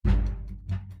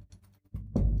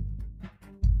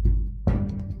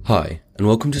Hi, and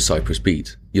welcome to Cyprus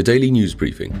Beat, your daily news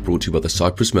briefing brought to you by the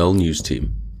Cyprus Mail news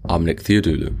team. I'm Nick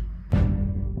Theodoulou.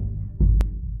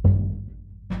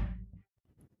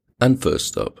 And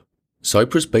first up,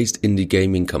 Cyprus-based indie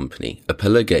gaming company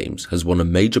Apella Games has won a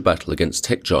major battle against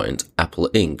tech giant Apple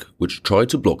Inc., which tried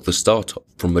to block the startup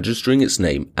from registering its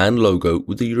name and logo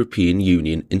with the European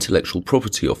Union Intellectual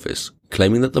Property Office,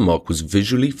 claiming that the mark was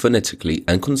visually, phonetically,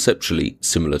 and conceptually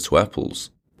similar to Apple's.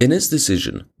 In its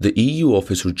decision, the EU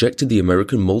office rejected the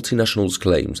American multinational's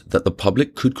claims that the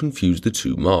public could confuse the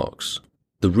two marks.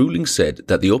 The ruling said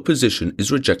that the opposition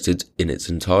is rejected in its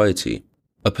entirety.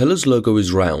 Apella's logo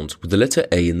is round with the letter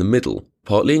A in the middle,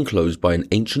 partly enclosed by an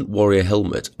ancient warrior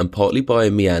helmet and partly by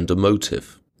a meander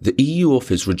motif. The EU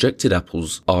office rejected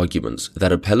Apple's arguments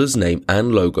that Apella's name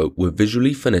and logo were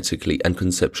visually, phonetically and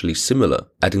conceptually similar,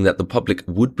 adding that the public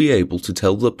would be able to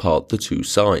tell apart the two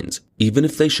signs, even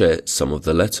if they share some of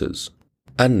the letters.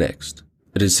 And next,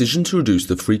 a decision to reduce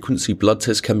the frequency blood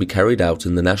tests can be carried out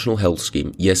in the National Health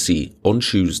Scheme, Gesy, on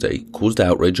Tuesday caused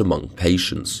outrage among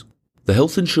patients. The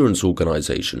health insurance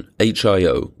organisation,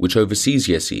 HIO, which oversees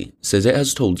Gesy, says it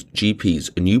has told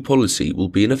GPs a new policy will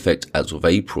be in effect as of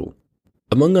April.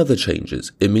 Among other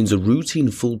changes, it means a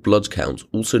routine full blood count,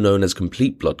 also known as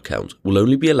complete blood count, will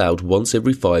only be allowed once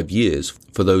every 5 years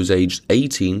for those aged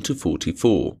 18 to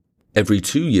 44, every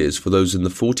 2 years for those in the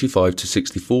 45 to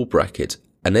 64 bracket,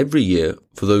 and every year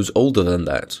for those older than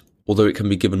that, although it can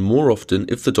be given more often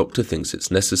if the doctor thinks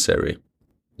it's necessary.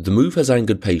 The move has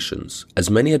angered patients, as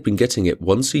many had been getting it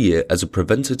once a year as a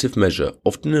preventative measure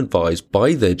often advised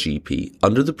by their GP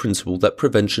under the principle that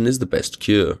prevention is the best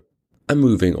cure. And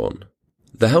moving on.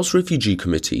 The House Refugee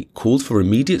Committee called for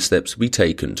immediate steps to be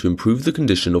taken to improve the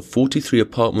condition of 43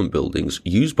 apartment buildings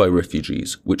used by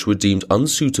refugees which were deemed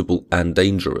unsuitable and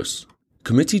dangerous.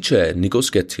 Committee Chair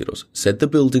Nikos Gettiros said the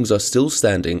buildings are still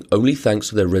standing only thanks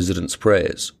to their residents'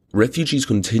 prayers. Refugees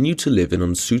continue to live in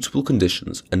unsuitable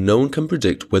conditions and no one can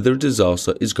predict whether a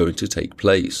disaster is going to take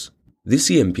place.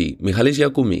 This EMP, Michalis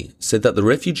Yakoumi, said that the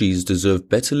refugees deserve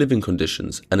better living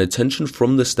conditions and attention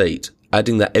from the state,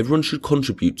 adding that everyone should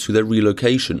contribute to their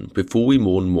relocation before we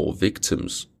mourn more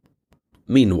victims.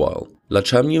 Meanwhile,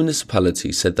 Lacham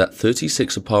municipality said that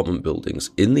 36 apartment buildings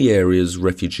in the area's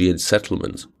refugee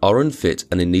settlement are unfit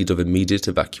and in need of immediate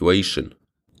evacuation.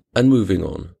 And moving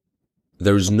on.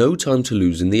 There is no time to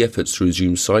lose in the efforts to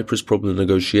resume Cyprus problem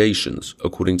negotiations,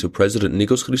 according to President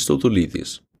Nikos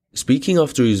Christodoulidis. Speaking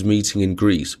after his meeting in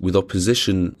Greece with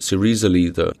opposition Syriza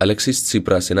leader Alexis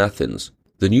Tsipras in Athens,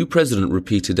 the new president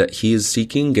repeated that he is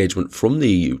seeking engagement from the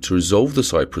EU to resolve the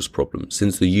Cyprus problem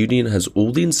since the Union has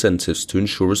all the incentives to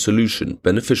ensure a solution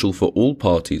beneficial for all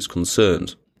parties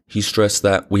concerned. He stressed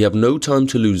that we have no time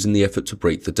to lose in the effort to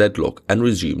break the deadlock and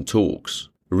resume talks,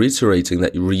 reiterating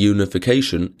that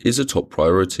reunification is a top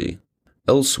priority.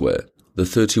 Elsewhere, the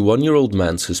 31-year-old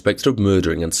man suspected of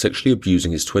murdering and sexually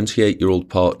abusing his 28-year-old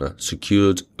partner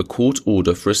secured a court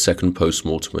order for a second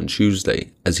post-mortem on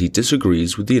Tuesday, as he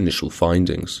disagrees with the initial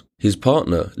findings. His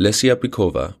partner, Lesia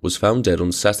Bikova, was found dead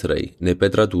on Saturday near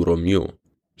Pedradu Romiou.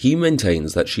 He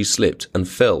maintains that she slipped and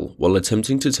fell while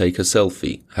attempting to take a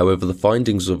selfie. However, the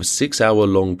findings of a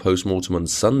 6-hour-long post-mortem on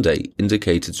Sunday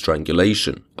indicated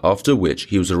strangulation, after which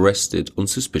he was arrested on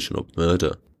suspicion of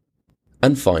murder.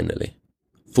 And finally,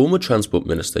 former Transport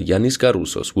Minister Yannis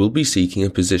Garousos will be seeking a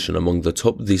position among the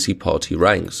top Gesy party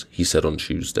ranks, he said on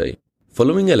Tuesday.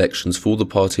 Following elections for the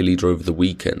party leader over the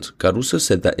weekend, Garousos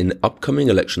said that in upcoming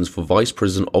elections for vice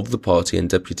president of the party and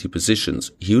deputy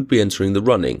positions, he would be entering the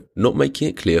running, not making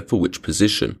it clear for which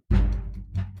position.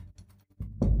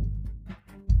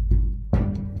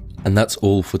 And that's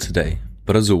all for today.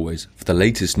 But as always, for the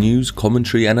latest news,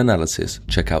 commentary and analysis,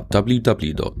 check out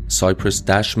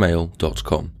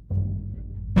www.cyprus-mail.com.